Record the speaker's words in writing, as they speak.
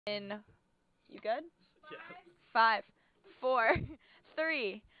You good? Yeah. 5, 4,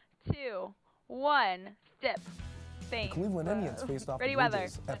 3, 2, 1. Dip. The Cleveland Indians faced off the Blue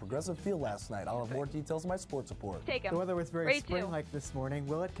Jays at Progressive Field last night. I'll have more details in my sports report. Take 'em. The weather was very spring-like this morning.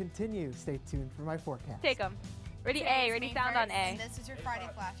 Will it continue? Stay tuned for my forecast. Take 'em. Ready A. Ready sound on A. And this is your Friday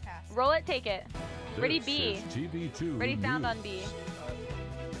Flashcast. Roll it, take it. Ready B. TV2 Ready sound News. on B.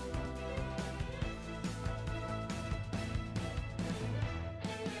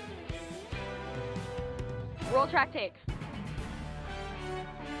 Roll track take.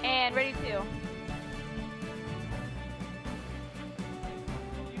 And ready 2.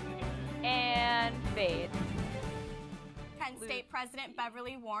 And fade. Kent State President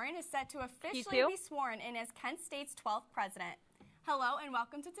Beverly Warren is set to officially Q2. be sworn in as Kent State's 12th president. Hello and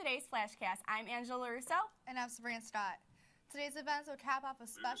welcome to today's Flashcast. I'm Angela Russo. And I'm Sabrina Stott. Today's events will cap off a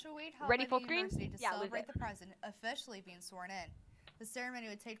special week held Ready by full the screen? university to Yeah, celebrate the president officially being sworn in. The ceremony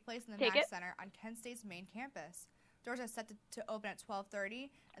would take place in the Take Mack it. Center on Kent State's main campus. Doors are set to open at 12:30,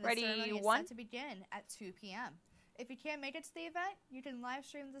 and the Ready, ceremony is 1. set to begin at 2 p.m. If you can't make it to the event, you can live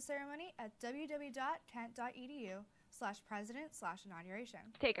stream the ceremony at www.kent.edu/president/inauguration.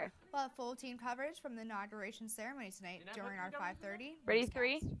 Take her. We'll have full team coverage from the inauguration ceremony tonight during our 5:30. Ready newscast.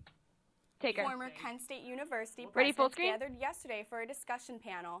 3. Take her. Former Kent State University Ready full presidents screen? gathered yesterday for a discussion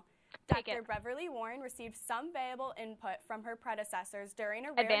panel. Take Dr. it. Beverly Warren received some valuable input from her predecessors during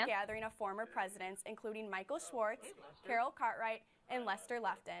a rare Advance. gathering of former presidents, including Michael Schwartz, Carol Cartwright, and Lester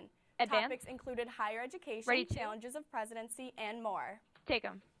Lefton. Advance. Topics included higher education, Ready 2. challenges of presidency, and more. Take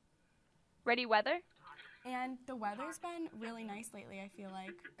 'em. Ready weather? And the weather's been really nice lately, I feel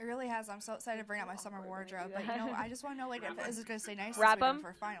like. It really has. I'm so excited to bring out my summer wardrobe. But, you know, I just want to know, like, is it going to stay nice Wrap this weekend 'em.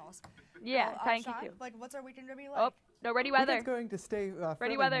 for finals? Yeah, Well, thank Sean, you. like, what's our weekend going to be like? Oh, no, ready I think weather. it's going to stay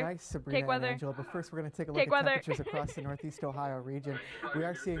fairly weather. nice, Sabrina Take weather. and Angela, but first we're going to take a look Take at weather. temperatures across the Northeast Ohio region. We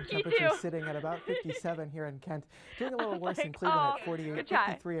are seeing Me temperatures too. sitting at about 57 here in Kent, doing a little worse in Like, Cleveland oh, at 48, good try.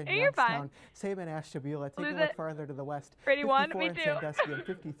 53 in Hey, you're fine. Youngstown, same in Ashtabula. Take a Lose look it. farther to the west, Ready 54 1, me in too. Sandusky and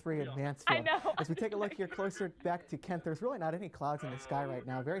 53 in Mansfield. I know. As we take a look here closer back to Kent, there's really not any clouds in the sky right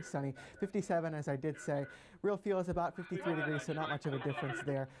now. Very sunny, 57 as I did say. Real feel is about 53 degrees, so not much of a difference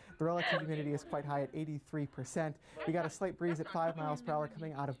there. The relative humidity is quite high at 83%. We got a slight breeze at 5 miles per hour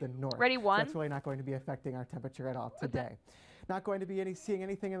coming out of the north. Ready, So 1. that's really not going to be affecting our temperature at all today. Not going to be seeing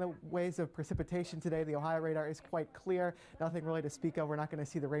anything in the ways of precipitation today. The Ohio radar is quite clear. Nothing really to speak of. We're not going to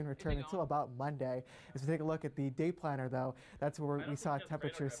see the rain return until about Monday. As we take a look at the day planner, though, that's where we saw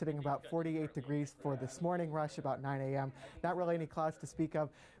temperatures sitting about 48 degrees for this morning rush, about 9 a.m. Not really any clouds to speak of.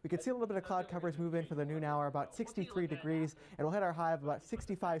 We could see a little bit of cloud coverage move in for the noon hour, about 63 degrees. It'll hit our high of about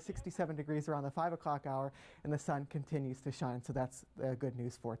 65, 67 degrees around the 5 o'clock hour, and the sun continues to shine. So that's good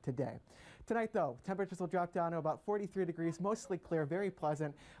news for today. Tonight, though, temperatures will drop down to about 43 degrees, mostly clear, very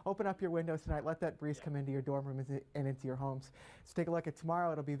pleasant. Open up your windows tonight. Let that breeze come into your dorm rooms and into your homes. So take a look at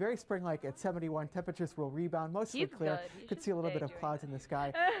tomorrow. It'll be very spring-like at 71. Temperatures will rebound, mostly clear. Could see a little bit of clouds in the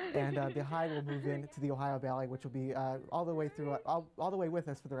sky, and the high will move into the Ohio Valley, which will be all the way through, all the way with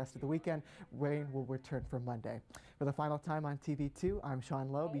us for the rest of the weekend. Rain will return for Monday. For the final time on TV2, I'm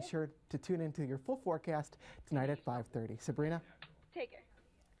Sean Lowe. Be sure to tune into your full forecast tonight at 5:30. Sabrina? Take her.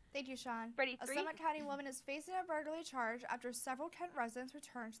 Thank you, Sean. Ready, A 3. Summit County woman is facing a burglary charge after several Kent residents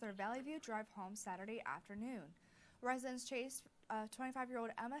returned to their Valley View Drive home Saturday afternoon. Residents chased 25-year-old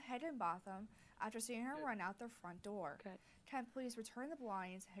Emma Higginbotham after seeing her run out their front door. Good. Kent police returned the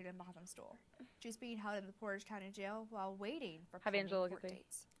belongings Higginbotham stole. She's being held in the Portage County Jail while waiting for Have pending Angela court look at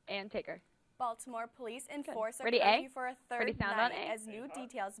dates. And take her. Baltimore police enforce a Ready, A? curfew for a Ready, third sound night on A? as new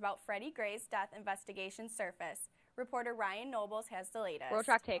details about Freddie Gray's death investigation surface. Reporter Ryan Nobles has the latest. Roll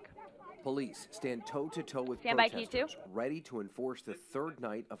track take. Police stand toe-to-toe with Stand by, protesters, Q2. ready to enforce the third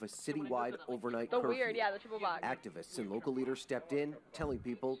night of a citywide overnight The curfew. weird, yeah, the triple box. Activists and local leaders stepped in, telling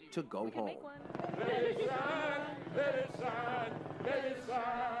people to go home.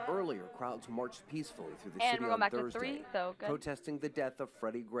 Earlier, crowds marched peacefully through the And city we're going on back to Thursday, 3, so good. protesting the death of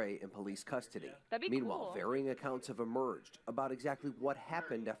Freddie Gray in police custody. That'd be Meanwhile, cool. varying accounts have emerged about exactly what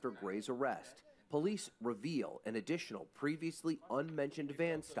happened after Gray's arrest. Police reveal an additional previously unmentioned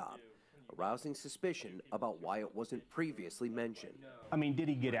van stop, arousing suspicion about why it wasn't previously mentioned. I mean, did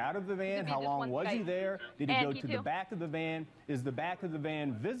he get out of the van? How just long one was he guy. there? Did he And go to the Q2. back of the van? Is the back of the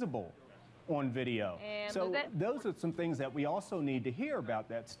van visible on video? And so lose it. those are some things that we also need to hear about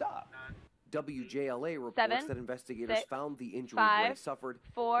that stop. WJLA reports 7, that investigators 6, found the injury 5, Gray suffered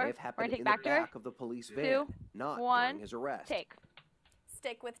 4, may have happened take in back the to her. back of the police van, 2, not 1, during his arrest. take.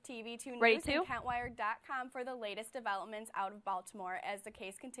 Stick with TV2 Ready, News 2. and KentWire.com for the latest developments out of Baltimore as the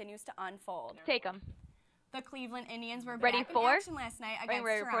case continues to unfold. Take them. The Cleveland Indians were Ready back in for? action last night against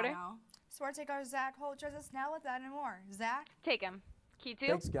Ready, reporter? Toronto. Sport taker Zach Holt joins us now with that and more. Zach? Take him. Key 2.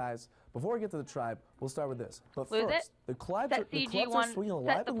 Thanks, guys. Before we get to the tribe, we'll start with this. But Lose first, it. the Clubs Set are CG1, swinging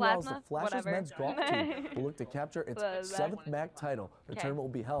set alive the and well as the plasma, Flashers whatever. men's golf team will look to capture its Blah, blah. 7th MAC title. The Okay. tournament will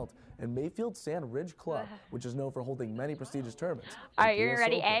be held in Mayfield Sand Ridge Club, which is known for holding many prestigious tournaments. All The right, you're US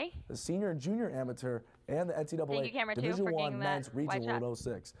ready, Open, A? The senior and junior amateur and the Thank you, NCAA camera 2, Division for I getting that men's wide regional shot.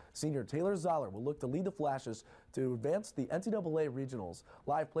 at 06. Senior Taylor Zoller will look to lead the Flashes to advance the NCAA regionals.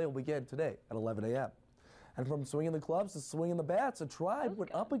 Live play will begin today at 11 a.m. And from swinging the clubs to swinging the bats, the Tribe went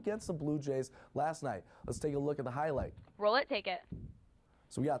up against the Blue Jays last night. Let's take a look at the highlight. Roll it, take it.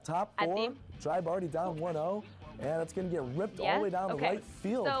 So we got top At 4, theme. Tribe already down 1-0, and it's going to get ripped all Yes? the way down Okay. the right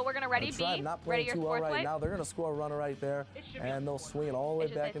field. So we're gonna ready The Tribe B, not ready playing your too well sports right light? now. They're going to score a runner right there, and they'll swing it all the way It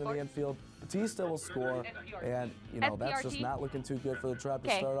should back say into the sports. infield. Batista will score, and you know that's just SPRT. not looking too good for the Tribe to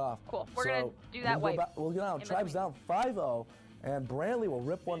Okay, start off. cool. We're so gonna do that we'll wipe go back, we'll get on. in Tribe's between. down 5-0, and Brantley will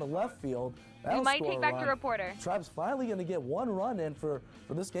rip one to left field. That'll might score take a back run. to reporter. Tribe's finally going to get one run in for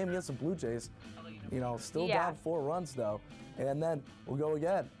this game against the Blue Jays. You know, still Yeah. down 4 runs though. And then we'll go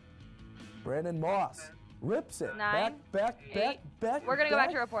again. Brandon Moss rips it. 9, back. We're gonna go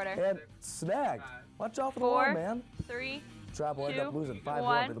back to reporter. And snagged. Watch out for the 4, wall, man. 3, Tribe will end up 2, losing 5-1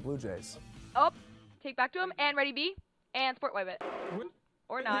 1. to the Blue Jays. Up, take back to him, and ready B, and sport wipe it.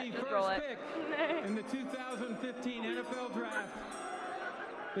 Or not, The just first roll it. pick in the 2015 NFL Draft,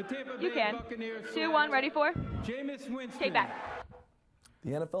 the Tampa You Bay can. Buccaneers 2-1, ready for? Jameis Winston. Take back.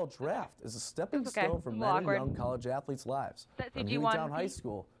 The NFL Draft is a stepping It's okay. stone for A many little awkward. young college athletes' lives. Set From CG1 Uniontown High P.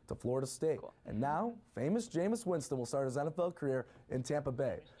 School to Florida State. And now, famous Jameis Winston will start his NFL career in Tampa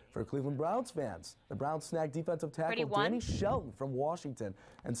Bay. For Cleveland Browns fans, the Browns snagged defensive tackle Ready, 1. Danny Shelton from Washington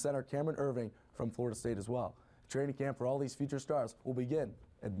and center Cameron Irving from Florida State as well. Training camp for all these future stars will begin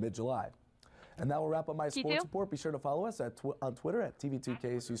in mid-July. And that will wrap up my Key sports 2. report. Be sure to follow us on Twitter at TV2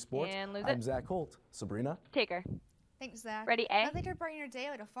 KSU Sports. And lose I'm it. Zach Holt. Sabrina? Take her. Thanks, Zach. Ready, A? Nothing to brighten your day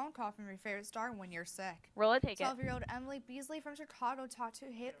like a phone call from your favorite star when you're sick. Roll it, take it. 12-year-old Emily Beasley from Chicago talked to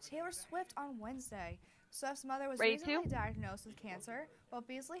Taylor Swift on Wednesday. Swift's mother was Ready, recently 2. diagnosed with cancer, while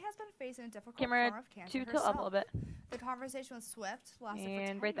Beasley has been facing a difficult Camera form of cancer 2 tilt herself. up a little bit. The conversation with Swift lasted And for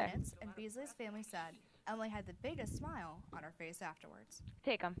 10 right there. minutes, and Beasley's family said Emily had the biggest smile on her face afterwards.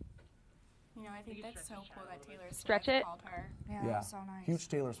 Take them. You know, I think that's so cool that Taylor Swift Stretch it. called her. Yeah, that was so nice. Huge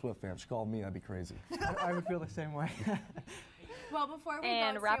Taylor Swift fan. She called me. That'd be crazy. I would feel the same way. Well, before we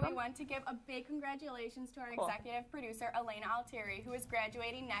And go, wrap today, we 'em. want to give a big congratulations to our Cool. executive producer, Elena Altieri, who is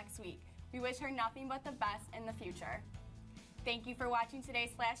graduating next week. We wish her nothing but the best in the future. Thank you for watching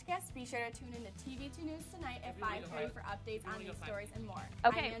today's Flashcast. Be sure to tune in to TV2 News tonight at 5:30 for updates on these stories and more.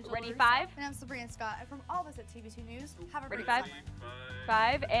 Okay, I'm Angela ready, Russo. 5, And I'm Sabrina Scott, and from all of us at TV2 News, have a Ready, great 5? summer.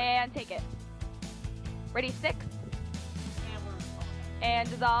 5, and take it. Ready, 6. And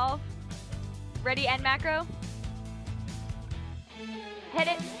dissolve. Ready, end macro. Hit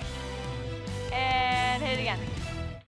it.